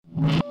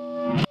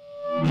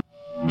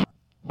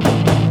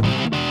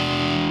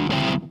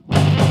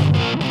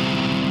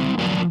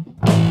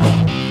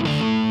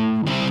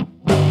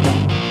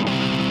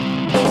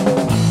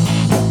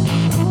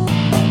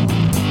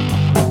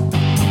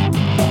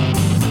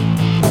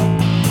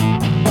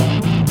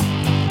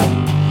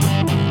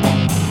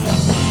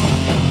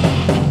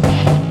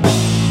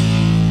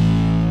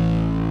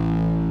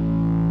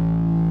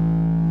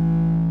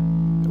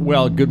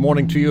Well, good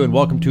morning to you and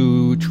welcome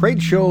to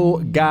Trade Show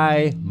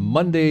Guy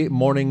Monday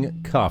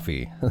Morning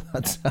Coffee.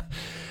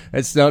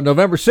 It's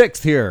November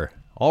 6th here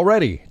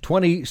already,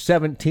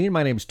 2017.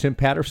 My name is Tim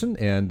Patterson,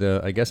 and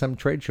I guess I'm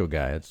Trade Show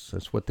Guy.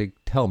 That's what they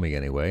tell me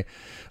anyway.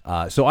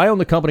 So I own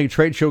the company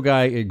Trade Show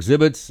Guy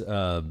Exhibits.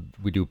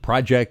 We do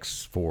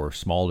projects for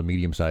small to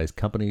medium-sized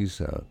companies.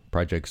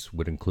 Projects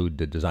would include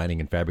designing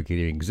and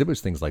fabricating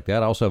exhibits, things like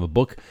that. I also have a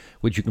book,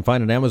 which you can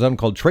find on Amazon,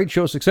 called Trade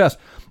Show Success.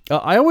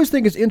 I always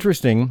think it's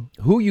interesting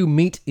who you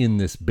meet in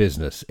this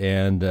business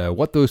and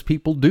what those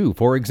people do.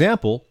 For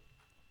example,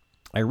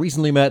 I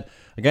recently met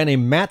a guy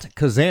named Matt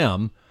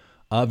Kazam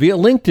via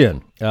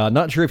LinkedIn.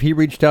 Not sure if he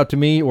reached out to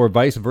me or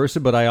vice versa,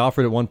 but I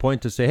offered at one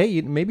point to say,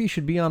 hey, maybe you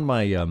should be on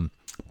my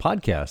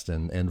podcast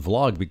and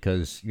vlog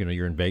because,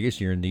 you're in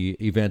Vegas, you're in the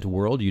event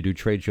world, you do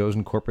trade shows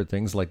and corporate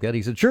things like that.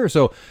 He said, sure.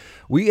 So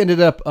we ended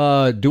up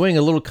doing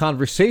a little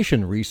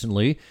conversation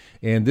recently,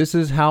 and this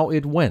is how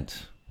it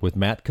went with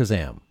Matt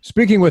Kazam.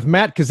 Speaking with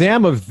Matt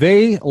Kazam of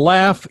They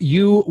Laugh,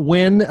 You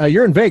Win.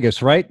 You're in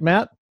Vegas, right,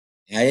 Matt?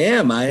 I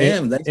am.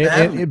 Thanks for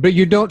having me. But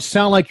you don't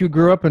sound like you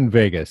grew up in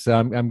Vegas.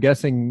 I'm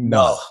guessing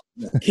no.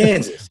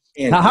 Kansas.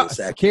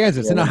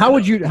 Kansas. Yeah. And how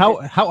would you?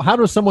 How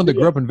does someone that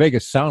grew up in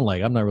Vegas sound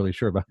like? I'm not really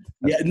sure about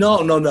that. Yeah.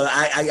 No.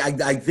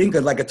 I think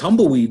of like a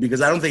tumbleweed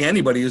because I don't think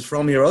anybody is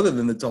from here other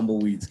than the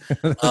tumbleweeds.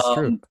 That's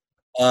true.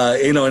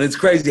 And it's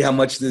crazy how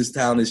much this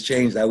town has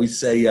changed. I always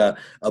say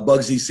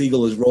Bugsy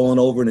Siegel is rolling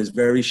over in his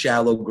very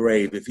shallow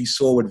grave. If he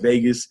saw what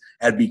Vegas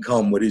had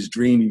become, what his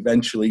dream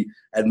eventually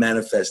had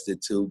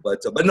manifested to, but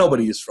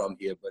nobody is from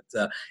here. But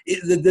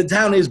the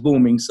town is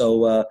booming,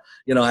 so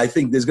I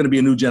think there's going to be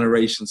a new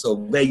generation. So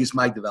Vegas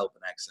might develop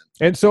an accent.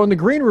 And so in the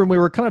green room, we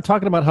were kind of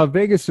talking about how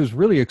Vegas has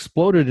really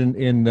exploded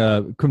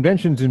in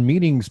conventions and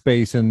meeting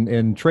space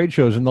and trade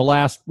shows in the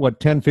last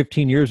 10,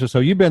 15 years or so.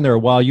 You've been there a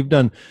while. You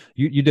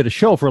did a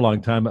show for a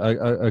long time,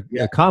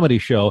 a comedy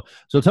show.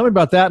 So tell me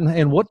about that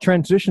and what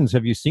transitions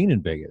have you seen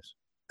in Vegas?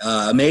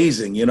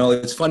 Amazing.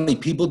 It's funny.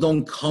 People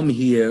don't come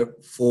here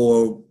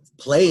for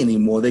play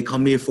anymore. They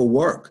come here for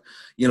work.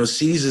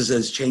 Caesars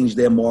has changed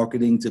their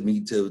marketing to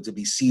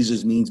be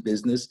Caesars means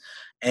business.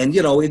 And,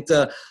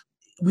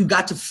 we've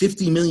got to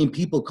 50 million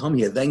people come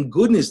here. Thank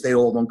goodness they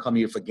all don't come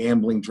here for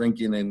gambling,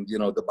 drinking, and,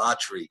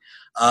 debauchery.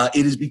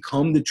 It has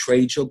become the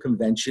trade show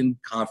convention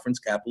conference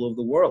capital of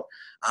the world.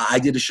 I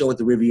did a show at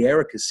the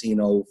Riviera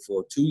Casino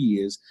for 2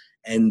 years,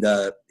 and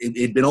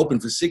it'd been open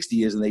for 60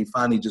 years, and they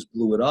finally just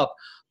blew it up.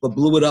 But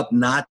blew it up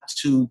not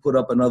to put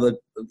up another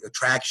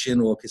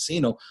attraction or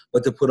casino,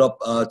 but to put up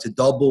to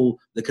double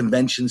the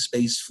convention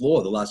space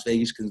floor, the Las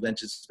Vegas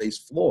convention space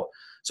floor.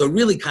 So it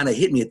really kind of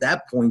hit me at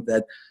that point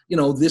that,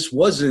 this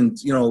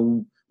wasn't,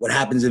 what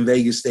happens in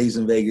Vegas stays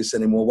in Vegas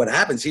anymore. What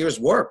happens here is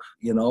work,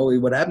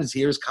 what happens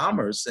here is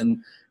commerce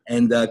and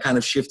kind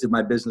of shifted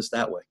my business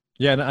that way.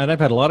 Yeah, and I've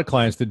had a lot of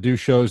clients that do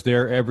shows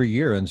there every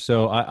year, and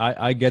so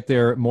I get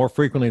there more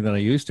frequently than I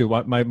used to.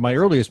 My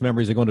earliest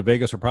memories of going to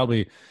Vegas are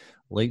probably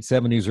late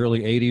 70s, early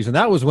 80s, and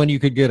that was when you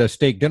could get a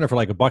steak dinner for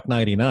like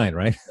 $1.99,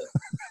 right?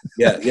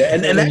 Yeah,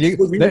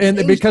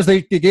 and because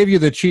they gave you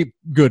the cheap,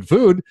 good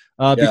food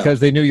because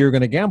they knew you were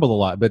going to gamble a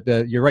lot. But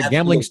you're right,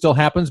 gambling still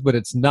happens, but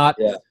it's not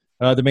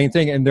the main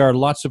thing. And there are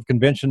lots of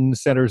convention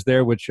centers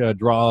there which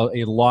draw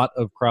a lot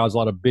of crowds, a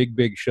lot of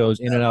big shows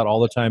in and out all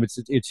the time.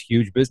 It's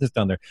huge business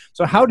down there.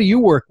 So how do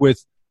you work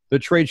with the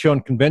trade show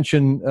and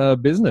convention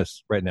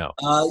business right now?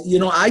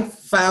 I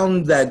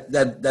found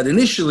that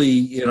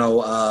initially,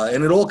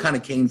 and it all kind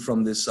of came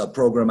from this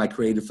program I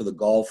created for the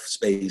golf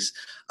space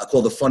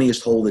called the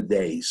Funniest Hole of the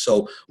Day.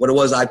 So what it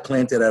was, I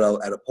planted at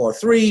a par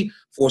 3,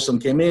 foursome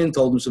came in,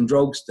 told them some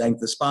jokes,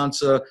 thanked the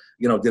sponsor,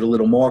 did a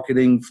little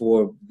marketing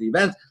for the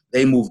event.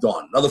 They moved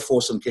on. Another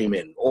foursome came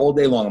in all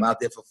day long. I'm out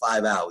there for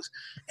 5 hours.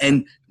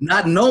 And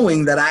not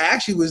knowing that I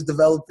actually was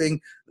developing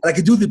I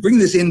could bring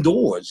this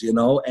indoors,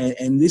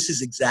 and this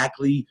is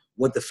exactly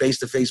what the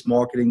face-to-face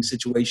marketing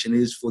situation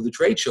is for the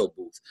trade show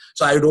booth.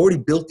 So I had already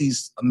built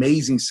these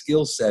amazing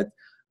skill set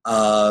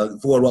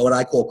for what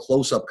I call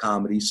close-up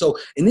comedy. So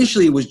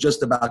initially it was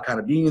just about kind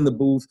of being in the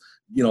booth,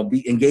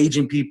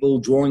 engaging people,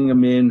 drawing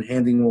them in,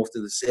 handing them off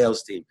to the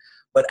sales team.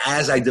 But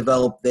as I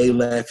developed They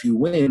Laugh, You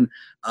Win,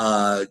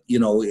 I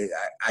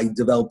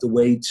developed a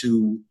way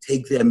to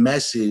take their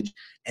message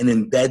and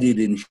embed it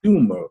in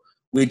humor,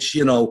 which,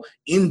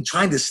 in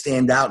trying to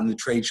stand out in the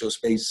trade show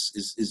space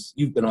is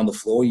you've been on the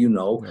floor,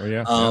 Oh,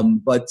 yeah.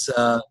 But,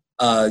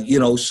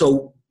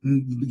 so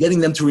getting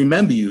them to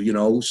remember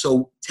you,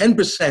 so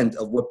 10%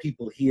 of what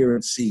people hear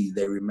and see,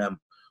 they remember.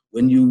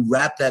 When you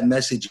wrap that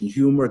message in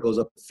humor, it goes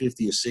up to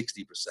 50 or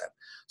 60%.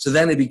 So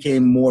then it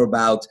became more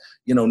about,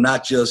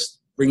 not just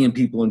bringing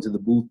people into the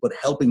booth, but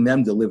helping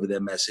them deliver their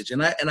message.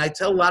 And I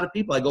tell a lot of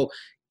people, I go,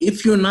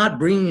 if you're not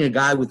bringing a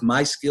guy with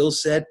my skill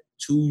set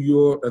to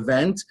your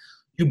event,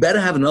 you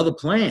better have another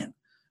plan.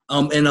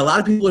 And a lot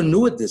of people are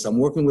new at this. I'm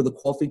working with a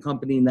coffee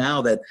company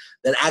now that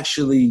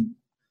actually,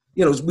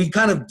 we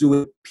kind of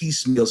do it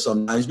piecemeal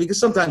sometimes because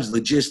sometimes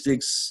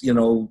logistics,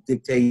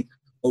 dictate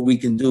what we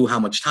can do, how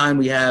much time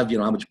we have,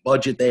 how much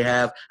budget they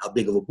have, how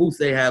big of a booth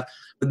they have.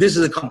 But this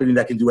is a company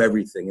that can do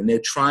everything, and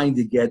they're trying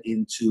to get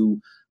into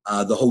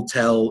the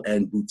hotel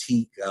and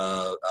boutique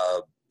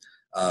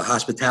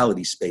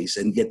hospitality space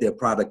and get their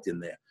product in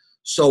there.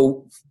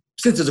 So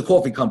since it's a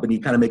coffee company,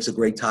 it kind of makes a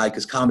great tie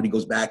because comedy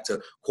goes back to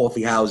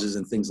coffee houses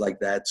and things like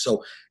that.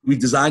 So we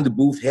designed a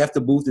booth. Half the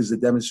booth is a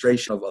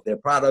demonstration of their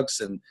products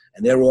and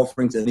their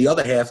offerings. And the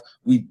other half,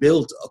 we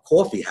built a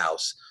coffee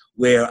house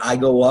where I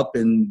go up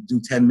and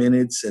do 10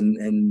 minutes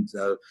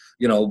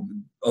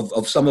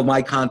of some of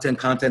my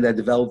content I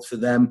developed for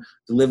them,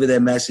 deliver their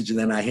message, and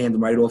then I hand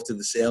them right off to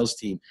the sales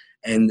team.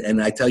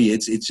 And I tell you,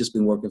 it's just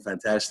been working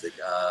fantastic.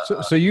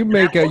 So you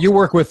make you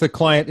work with the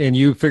client and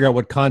you figure out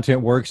what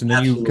content works, and then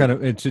Absolutely. you kind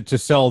of to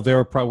sell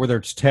their product, whether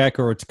it's tech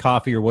or it's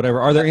coffee or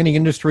whatever. Are there any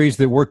industries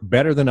that work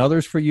better than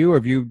others for you?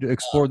 Have you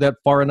explored that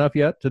far enough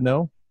yet to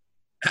know?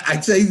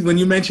 I'd say when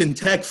you mentioned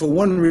tech, for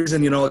one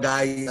reason, a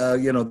guy,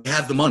 they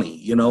have the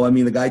money.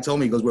 The guy told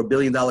me, he goes, we're $1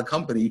 billion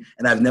company,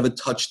 and I've never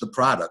touched the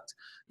product.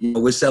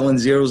 We're selling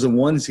zeros and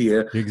ones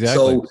here.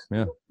 Exactly.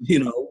 So,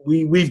 yeah.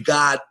 We've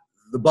got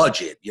the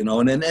budget,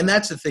 and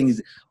that's the thing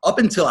is, up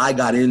until I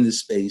got in this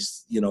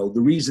space, the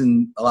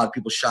reason a lot of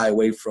people shy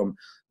away from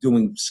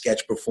doing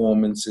sketch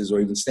performances or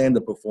even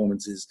stand-up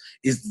performances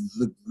is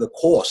the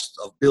cost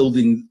of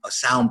building a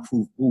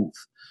soundproof booth,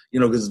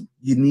 because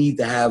you need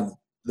to have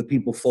the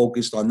people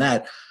focused on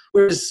that.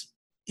 Whereas,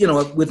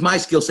 with my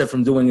skill set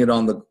from doing it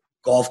on the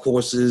golf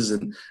courses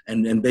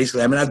and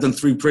basically, I've done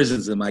 3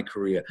 prisons in my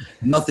career.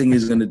 Nothing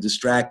is going to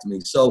distract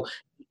me. So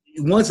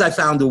once I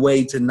found a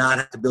way to not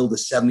have to build a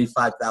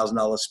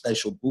 $75,000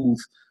 special booth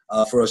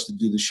for us to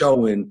do the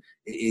show in,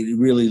 it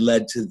really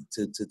led to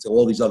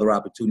all these other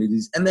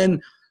opportunities. And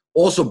then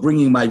also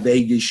bringing my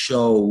Vegas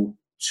show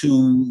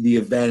to the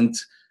event,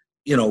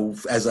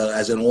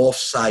 as an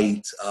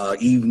off-site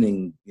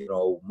evening,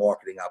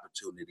 marketing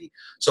opportunity.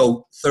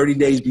 So 30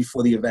 days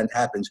before the event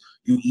happens,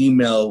 you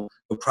email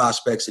the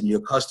prospects and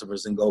your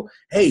customers and go,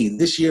 hey,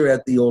 this year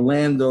at the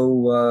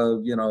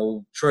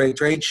Orlando,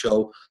 trade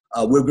show,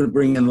 we're going to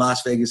bring in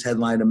Las Vegas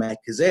headliner Matt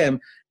Kazam.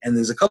 And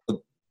there's a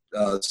couple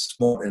of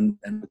small and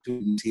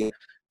opportunities here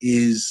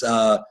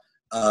so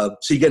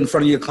you get in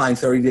front of your client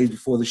 30 days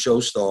before the show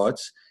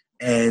starts.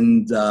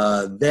 And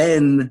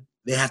then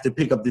they have to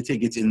pick up the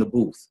tickets in the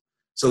booth.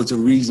 So it's a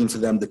reason for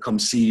them to come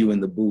see you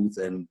in the booth.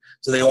 And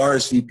so they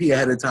RSVP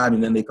ahead of time,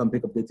 and then they come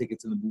pick up their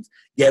tickets in the booth,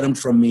 get them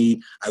from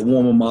me. I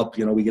warm them up,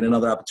 we get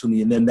another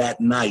opportunity. And then that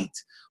night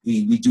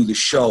we do the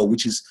show,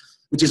 which is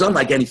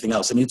unlike anything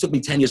else. It took me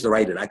 10 years to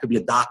write it. I could be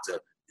a doctor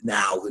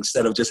now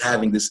instead of just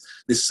having this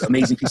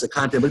amazing piece of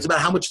content, but it's about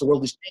how much the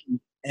world has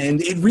changed.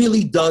 And it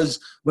really does.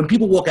 When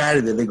people walk out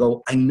of there, they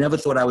go, I never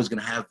thought I was going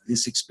to have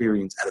this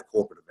experience at a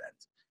corporate event.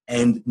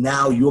 And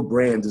now your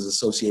brand is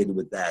associated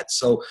with that.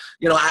 So,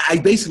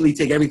 I basically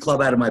take every club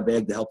out of my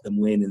bag to help them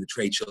win in the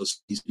trade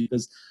shows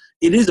because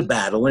it is a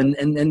battle and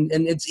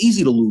it's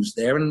easy to lose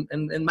there.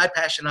 And my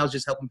passion now is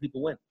just helping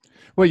people win.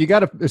 Well, you got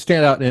to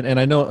stand out. And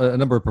I know a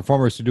number of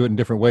performers who do it in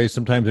different ways.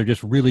 Sometimes they're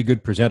just really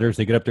good presenters.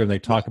 They get up there and they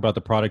talk about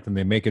the product and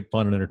they make it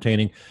fun and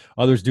entertaining.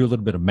 Others do a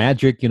little bit of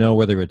magic,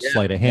 whether it's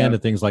sleight of hand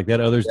and things like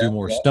that. Others do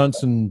more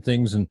stunts and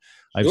things. And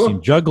I've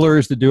seen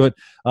jugglers that do it.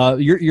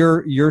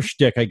 Your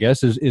shtick, I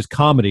guess, is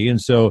comedy. And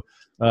so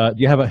do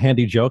you have a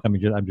handy joke?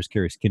 I'm just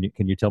curious. Can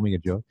you tell me a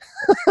joke?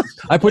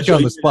 I put you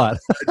on the spot.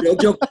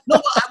 Joke.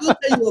 No, I will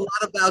tell you a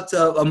lot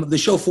about the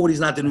show 40 is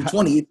not the new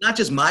 20. It's not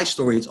just my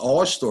story. It's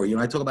our story.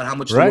 I talk about how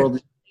much the world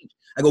has changed.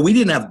 I go, we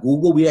didn't have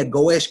Google. We had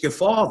Go Ask Your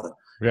Father.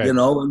 Right. And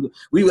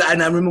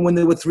I remember when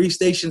there were 3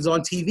 stations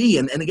on TV.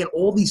 And again,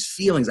 all these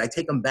feelings, I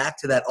take them back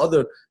to that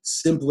other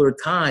simpler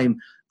time.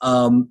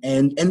 And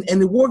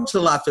it works a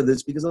lot for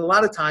this because a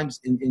lot of times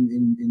in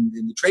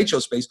the trade show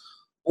space,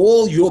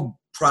 all your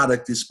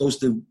product is supposed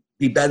to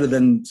be better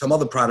than some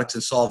other products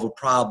and solve a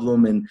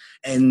problem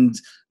and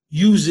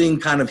using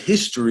kind of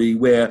history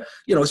where,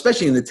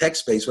 especially in the tech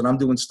space, when I'm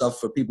doing stuff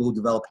for people who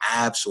develop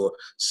apps or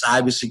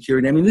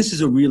cybersecurity, this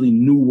is a really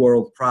new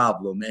world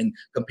problem, and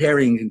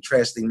comparing and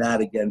contrasting that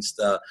against,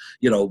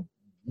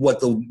 what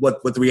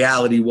the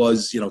reality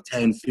was,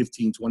 10,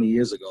 15, 20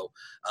 years ago,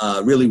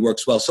 really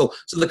works well. So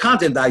the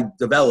content I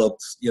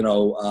developed,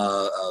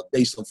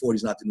 based on 40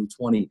 is not the new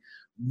 20,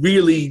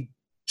 really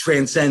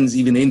transcends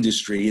even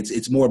industry.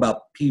 It's more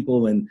about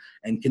people and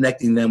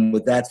connecting them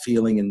with that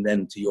feeling and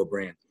then to your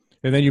brand.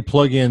 And then you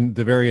plug in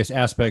the various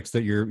aspects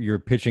that you're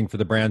pitching for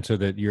the brand so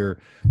that you're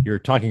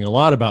talking a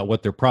lot about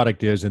what their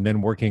product is and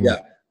then working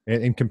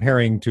and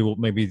comparing to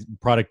maybe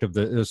product of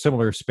the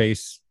similar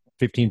space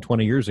 15,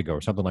 20 years ago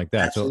or something like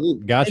that.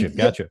 Absolutely. So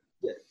gotcha.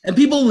 And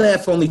people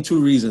laugh for only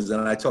 2 reasons,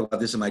 and I talk about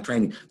this in my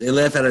training. They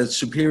laugh at a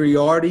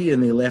superiority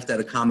and they laugh at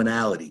a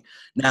commonality.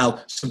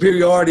 Now,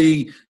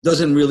 superiority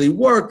doesn't really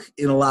work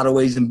in a lot of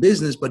ways in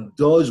business, but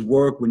does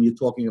work when you're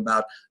talking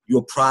about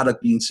your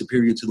product being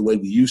superior to the way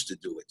we used to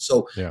do it.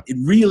 So it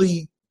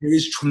really, there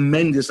is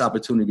tremendous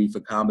opportunity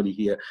for comedy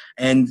here.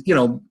 And,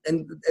 and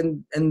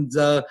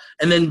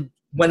then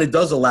when it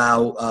does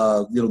allow,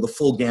 the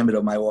full gamut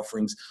of my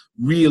offerings,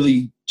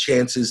 really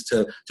chances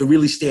to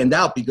really stand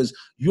out, because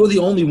you're the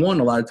only one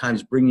a lot of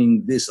times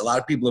bringing this. A lot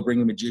of people are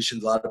bringing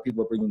magicians. A lot of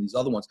people are bringing these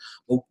other ones.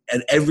 But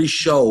at every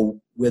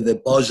show, where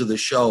the buzz of the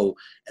show,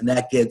 and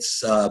that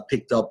gets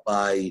picked up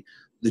by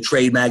the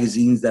trade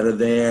magazines that are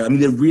there. I mean,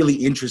 they're really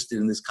interested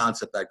in this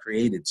concept I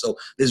created. So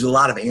there's a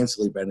lot of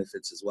ancillary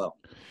benefits as well.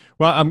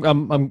 Well,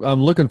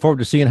 I'm looking forward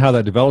to seeing how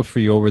that develops for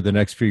you over the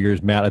next few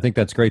years, Matt. I think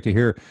that's great to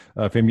hear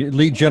from you.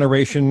 Lead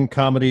generation,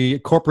 comedy,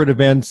 corporate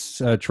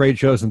events, trade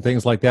shows, and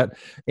things like that.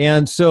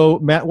 And so,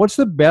 Matt, what's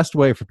the best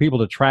way for people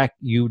to track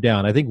you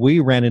down? I think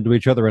we ran into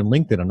each other on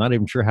LinkedIn. I'm not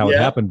even sure how it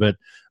happened,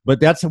 but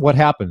that's what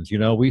happens.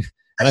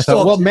 I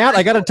thought, well, Matt,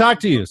 I got to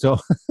talk to you. So.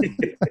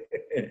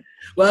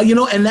 Well,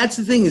 and that's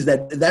the thing, is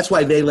that's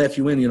why They Laugh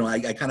You In. I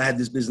kind of had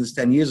this business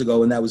 10 years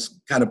ago, and that was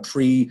kind of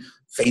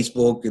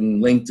pre-Facebook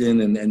and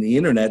LinkedIn and the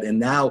internet. And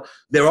now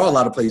there are a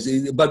lot of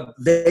places, but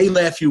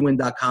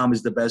theylaughyouin.com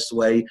is the best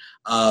way.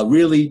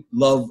 Really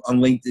love on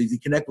LinkedIn. If you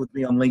connect with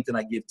me on LinkedIn,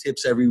 I give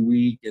tips every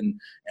week, and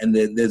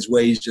there's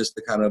ways just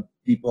to kind of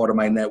be part of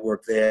my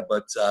network there.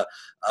 But,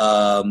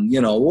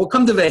 we'll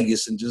come to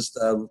Vegas and just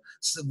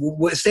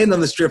stand on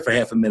the strip for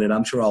half a minute.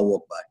 I'm sure I'll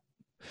walk by.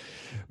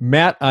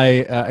 Matt,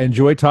 I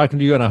enjoy talking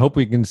to you, and I hope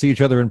we can see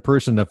each other in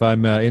person. If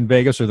I'm in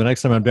Vegas or the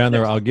next time I'm down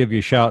there, I'll give you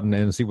a shout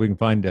and see if we can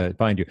find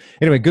you.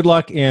 Anyway, good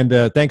luck, and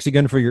thanks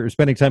again for your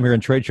spending time here on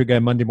Trade Show Guy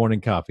Monday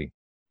Morning Coffee.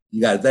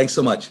 You got it. Thanks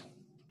so much.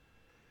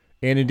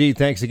 And indeed,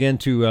 thanks again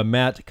to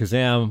Matt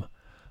Kazam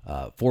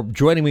for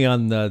joining me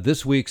on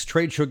this week's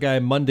Trade Show Guy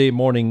Monday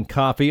Morning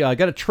Coffee. I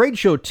got a trade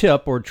show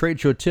tip, or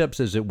trade show tips,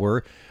 as it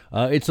were.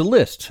 It's a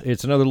list.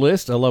 It's another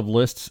list. I love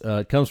lists.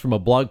 It comes from a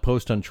blog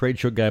post on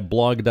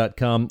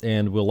tradeshowguyblog.com,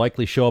 and will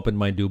likely show up in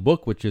my new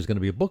book, which is going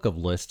to be a book of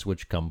lists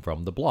which come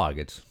from the blog.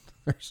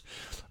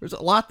 There's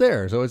a lot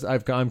there, so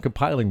I'm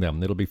compiling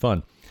them. It'll be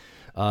fun.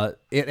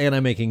 And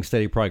I'm making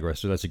steady progress,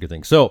 so that's a good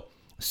thing. So,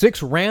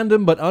 6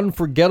 random but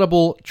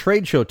unforgettable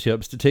trade show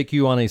tips to take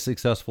you on a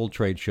successful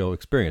trade show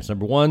experience.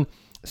 Number 1,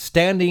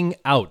 standing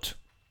out.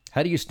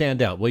 How do you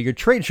stand out? Well, your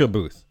trade show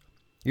booth.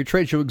 Your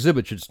trade show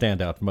exhibit should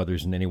stand out from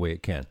others in any way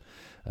it can.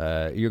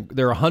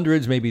 There are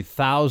hundreds, maybe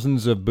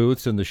thousands of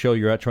booths in the show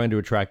you're at trying to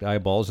attract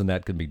eyeballs, and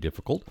that can be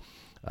difficult.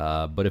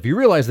 But if you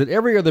realize that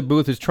every other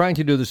booth is trying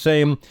to do the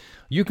same,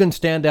 you can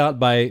stand out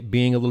by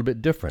being a little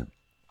bit different.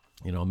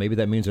 Maybe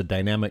that means a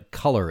dynamic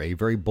color, a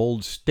very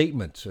bold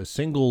statement, a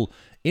single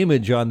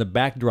image on the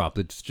backdrop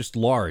that's just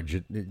large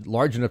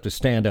enough to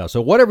stand out.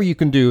 So whatever you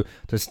can do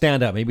to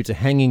stand out, maybe it's a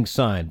hanging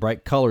sign,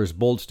 bright colors,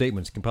 bold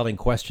statements, compelling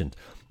questions.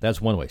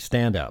 That's one way.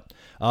 Stand out.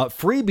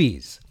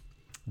 Freebies.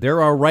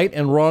 There are right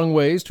and wrong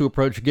ways to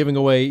approach giving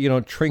away,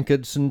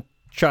 trinkets and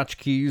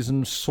tchotchkes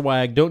and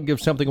swag. Don't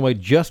give something away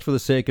just for the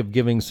sake of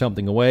giving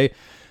something away.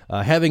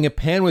 Having a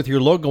pen with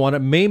your logo on it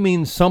may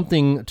mean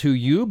something to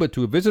you, but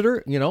to a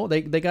visitor,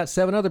 they got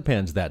 7 other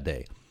pens that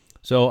day.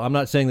 So I'm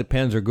not saying that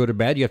pens are good or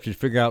bad. You have to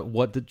figure out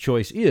what the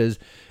choice is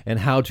and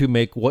how to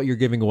make what you're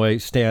giving away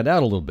stand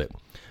out a little bit.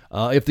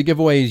 If the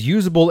giveaway is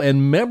usable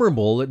and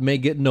memorable, it may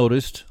get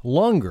noticed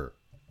longer.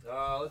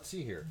 Let's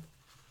see here.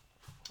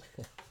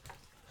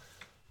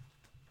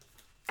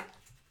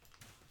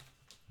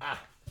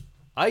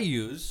 I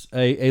use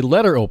a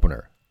letter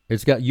opener.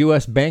 It's got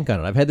U.S. Bank on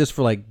it. I've had this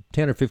for like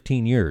 10 or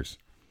 15 years.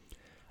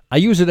 I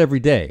use it every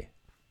day.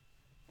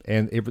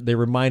 And they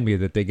remind me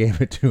that they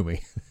gave it to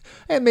me.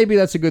 And maybe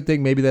that's a good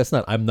thing. Maybe that's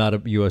not. I'm not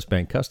a U.S.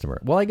 Bank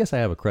customer. Well, I guess I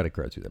have a credit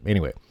card through them.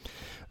 Anyway,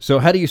 so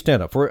how do you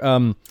stand up?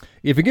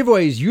 If a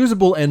giveaway is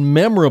usable and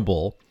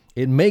memorable,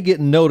 it may get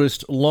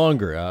noticed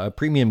longer. A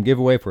premium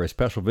giveaway for a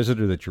special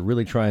visitor that you're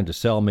really trying to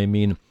sell may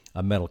mean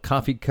a metal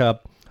coffee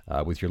cup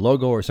with your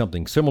logo or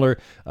something similar.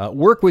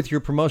 Work with your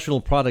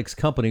promotional products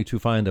company to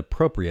find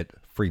appropriate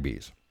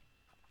freebies.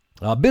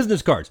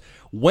 Business cards.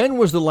 When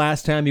was the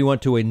last time you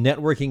went to a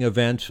networking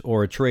event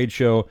or a trade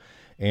show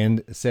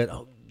and said,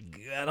 oh,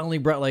 I only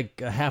brought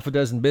like a half a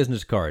dozen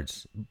business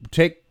cards?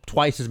 Take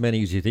twice as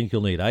many as you think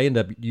you'll need. I end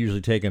up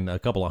usually taking a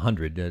couple of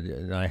hundred.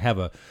 And I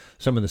have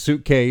some in the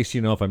suitcase,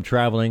 if I'm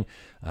traveling,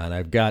 and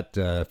I've got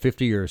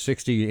 50 or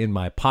 60 in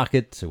my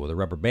pocket with a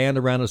rubber band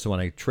around it. So when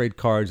I trade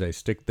cards, I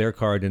stick their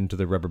card into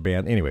the rubber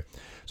band. Anyway,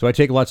 so I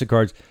take lots of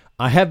cards.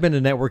 I have been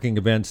to networking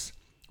events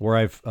where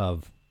I've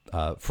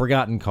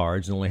forgotten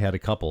cards and only had a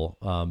couple,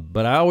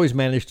 but I always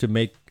manage to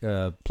make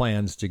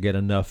plans to get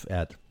enough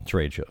at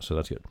trade shows, so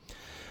that's good.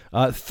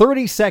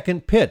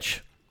 30-second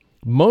pitch.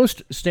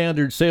 Most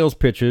standard sales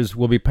pitches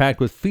will be packed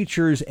with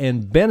features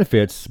and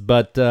benefits,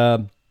 but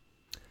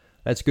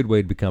that's a good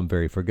way to become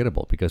very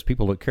forgettable because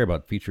people don't care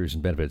about features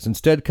and benefits.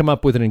 Instead, come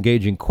up with an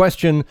engaging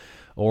question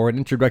or an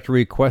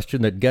introductory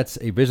question that gets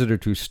a visitor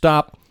to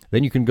stop.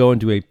 Then you can go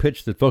into a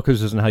pitch that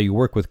focuses on how you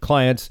work with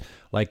clients.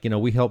 Like,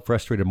 we help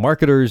frustrated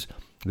marketers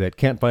that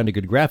can't find a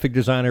good graphic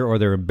designer, or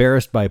they're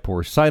embarrassed by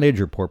poor signage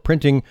or poor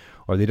printing,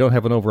 or they don't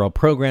have an overall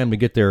program to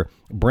get their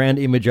brand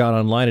image out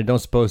online and don't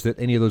suppose that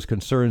any of those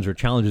concerns or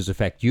challenges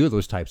affect you,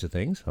 those types of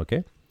things,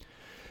 okay?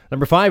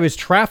 Number 5 is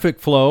traffic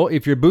flow.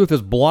 If your booth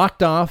is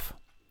blocked off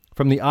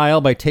from the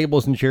aisle by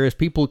tables and chairs,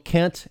 people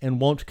can't and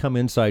won't come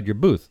inside your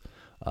booth.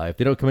 If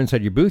they don't come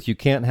inside your booth, you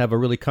can't have a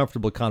really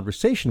comfortable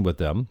conversation with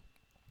them,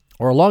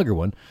 or a longer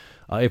one,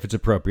 if it's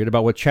appropriate,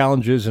 about what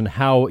challenges and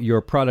how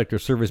your product or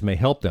service may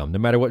help them. No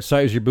matter what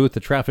size your booth, the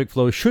traffic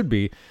flow should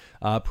be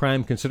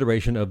prime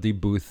consideration of the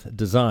booth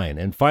design.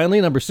 And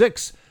finally, number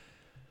 6,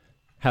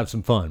 have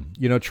some fun.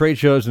 Trade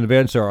shows and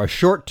events are a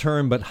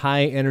short-term but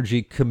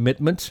high-energy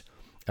commitment.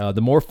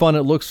 The more fun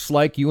it looks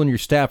like you and your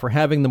staff are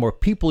having, the more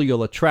people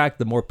you'll attract,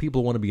 the more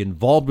people want to be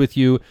involved with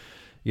you.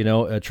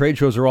 Trade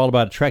shows are all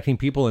about attracting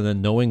people and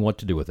then knowing what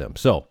to do with them.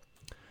 So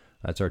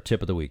that's our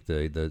tip of the week,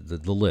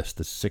 the list,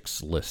 the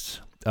 6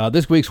 lists.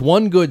 This week's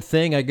one good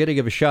thing, I got to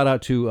give a shout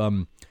out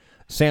to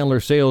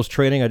Sandler Sales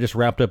Training. I just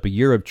wrapped up a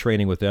year of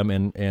training with them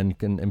and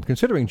am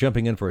considering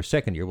jumping in for a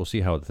second year. We'll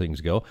see how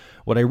things go.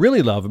 What I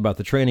really love about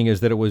the training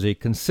is that it was a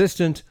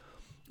consistent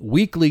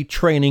weekly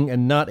training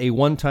and not a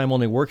one-time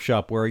only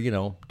workshop where,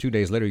 2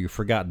 days later you've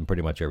forgotten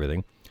pretty much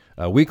everything.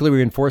 Weekly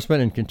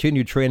reinforcement and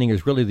continued training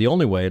is really the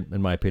only way,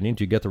 in my opinion,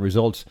 to get the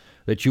results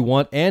that you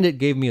want. And it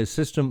gave me a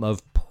system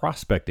of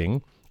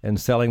prospecting and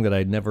selling that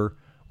I'd never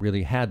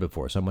really had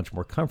before. So I'm much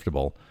more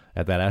comfortable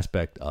at that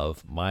aspect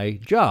of my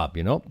job,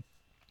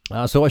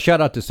 So a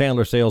shout out to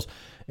Sandler Sales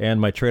and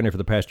my trainer for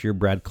the past year,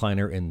 Brad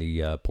Kleiner, in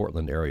the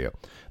Portland area.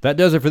 That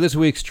does it for this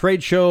week's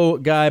Trade Show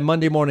Guy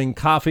Monday Morning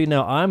Coffee.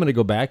 Now I'm going to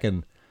go back,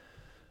 and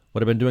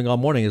what I've been doing all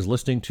morning is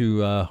listening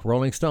to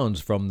Rolling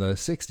Stones from the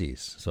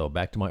 60s. So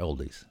back to my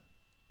oldies.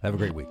 Have a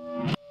great week.